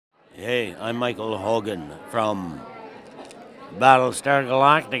Hey, I'm Michael Hogan from Battlestar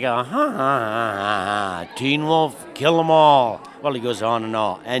Galactica. Ha ha ha ha. Teen Wolf, kill them all. Well, he goes on and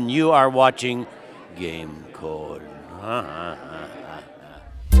on. And you are watching Game Code. Ha ha ha ha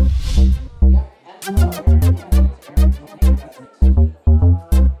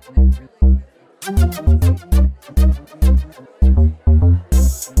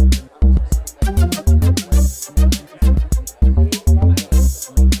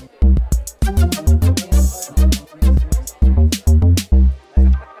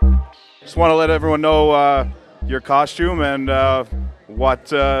Just want to let everyone know your costume and what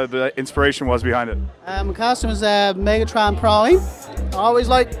the inspiration was behind it. My costume is Megatron Prowling. I always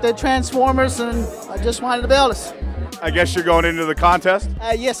liked the Transformers and I just wanted to build this. I guess you're going into the contest?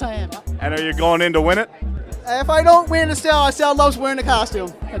 Yes, I am. And are you going in to win it? If I don't win I still love wearing the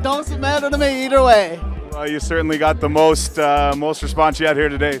costume. It doesn't matter to me either way. Well, you certainly got the most response yet here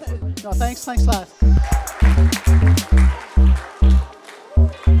today. No, thanks a lot.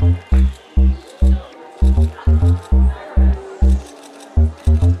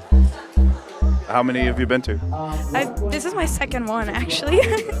 How many have you been to? This is my second one, actually.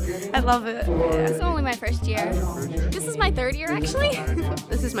 I love it. This is only my first year. This is my third year, actually.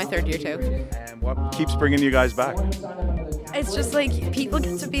 This is my third year, too. And what keeps bringing you guys back? It's just like people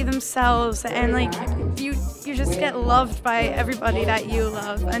get to be themselves, and like you just get loved by everybody that you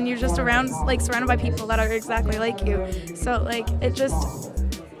love, and you're just surrounded by people that are exactly like you. So like it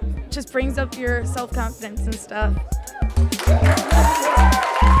just brings up your self-confidence and stuff.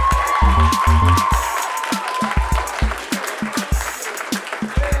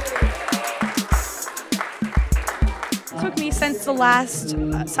 It took me since the last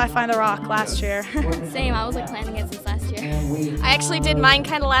Sci-Fi on the Rock last year. Same, I was like planning it since last year. I actually did mine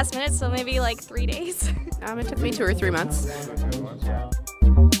kind of last minute, so maybe like 3 days. It took me 2 or 3 months.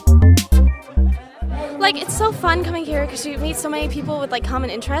 Like, it's so fun coming here because you meet so many people with like common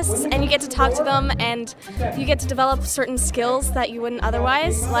interests and you get to talk to them and you get to develop certain skills that you wouldn't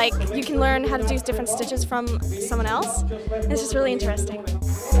otherwise. Like, you can learn how to do different stitches from someone else. It's just really interesting.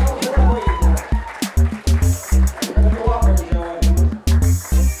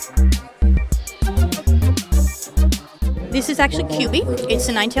 This is actually Kyubi. It's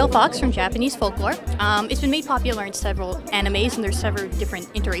a nine-tailed fox from Japanese folklore. It's been made popular in several animes, and there's several different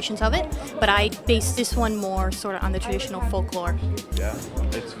iterations of it, but I based this one more sort of on the traditional folklore. Yeah,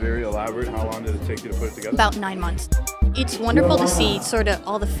 it's very elaborate. How long did it take you to put it together? About 9 months. It's wonderful to see sort of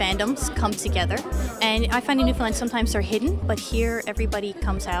all the fandoms come together, and I find in Newfoundland sometimes they're hidden, but here everybody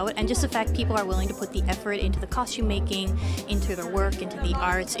comes out, and just the fact people are willing to put the effort into the costume making, into their work, into the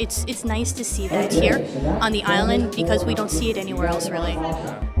arts, it's nice to see that here on the island because we don't see it anywhere else really.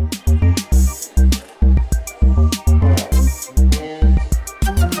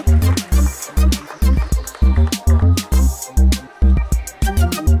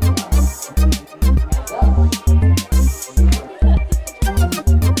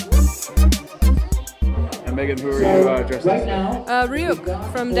 Megan, who are you dressed as?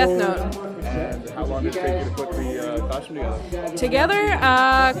 Ryuk from Death Note. And how long did it take you to put the costume together? Together,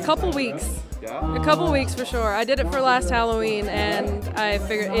 a couple weeks. Yeah? A couple weeks for sure. I did it for last Halloween and I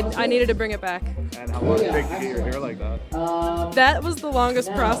figured I needed to bring it back. And how long did it take to get your hair like that? That was the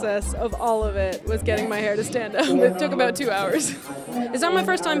longest process of all of it, was getting my hair to stand up. It took about 2 hours. It's not my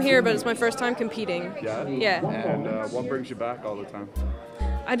first time here, but it's my first time competing. Yeah? Yeah. And what brings you back all the time?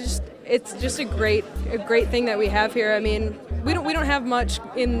 It's just a great thing that we have here. I mean, we don't have much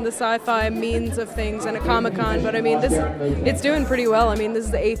in the sci-fi means of things and a Comic-Con, but I mean, it's doing pretty well. I mean, this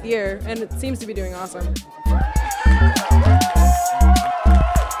is the 8th year, and it seems to be doing awesome.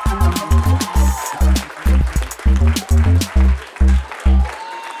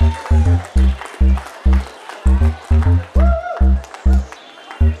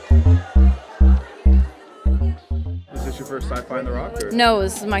 First Sci-Fi on the Rock? Or? No,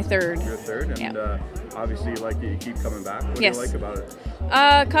 this is my third. Your third, and yeah. Obviously you like it, you keep coming back. What yes. do you like about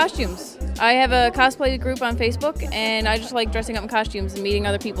it? Costumes. I have a cosplay group on Facebook, and I just like dressing up in costumes and meeting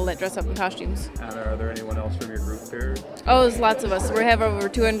other people that dress up in costumes. And are there anyone else from your group here? Oh, there's lots of us. We have over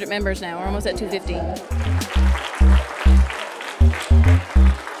 200 members now. We're almost at 250.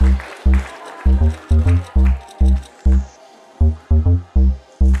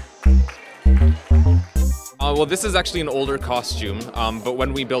 Well, this is actually an older costume, but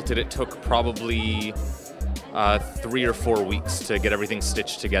when we built it, it took probably 3 or 4 weeks to get everything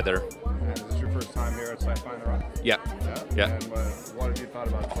stitched together. And is this your first time here at Sci-Fi on the Rock? Yeah. Yeah. And what have you thought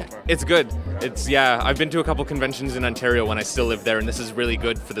about it so far? It's good. I've been to a couple conventions in Ontario when I still live there, and this is really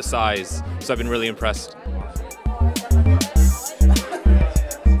good for the size, so I've been really impressed.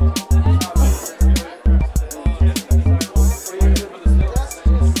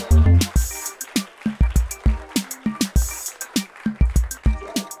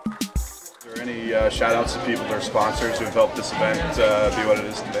 sponsors who have helped this event be what it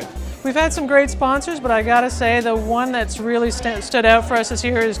is today? We've had some great sponsors, but I gotta say the one that's really stood out for us this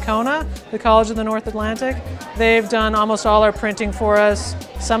year is Kona, the College of the North Atlantic. They've done almost all our printing for us,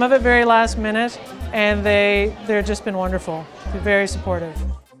 some of it very last minute, and they've just been wonderful. They're very supportive.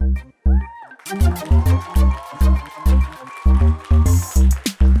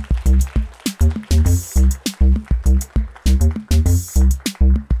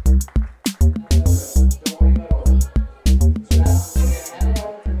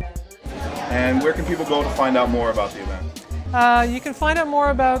 And where can people go to find out more about the event? You can find out more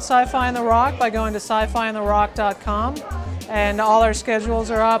about Sci-Fi on the Rock by going to scifionntherock.com, and all our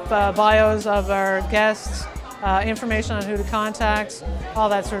schedules are up, bios of our guests, information on who to contact, all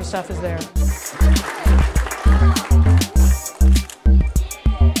that sort of stuff is there.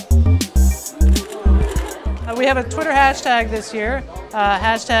 We have a Twitter hashtag this year,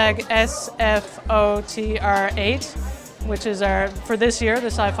 hashtag SFOTR8, which is for this year, the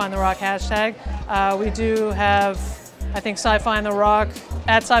Sci-Fi on the Rock hashtag. We do have, I think, Sci-Fi on the Rock,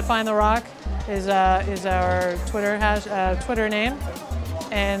 at Sci-Fi on the Rock is our Twitter name.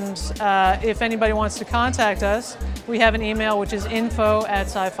 And if anybody wants to contact us, we have an email which is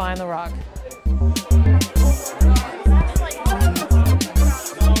info@scifionntherock.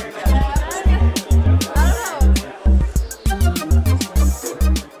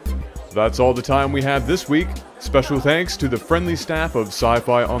 That's all the time we have this week. Special thanks to the friendly staff of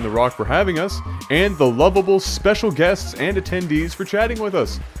Sci-Fi on the Rock for having us, and the lovable special guests and attendees for chatting with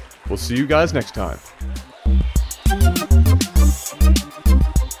us. We'll see you guys next time.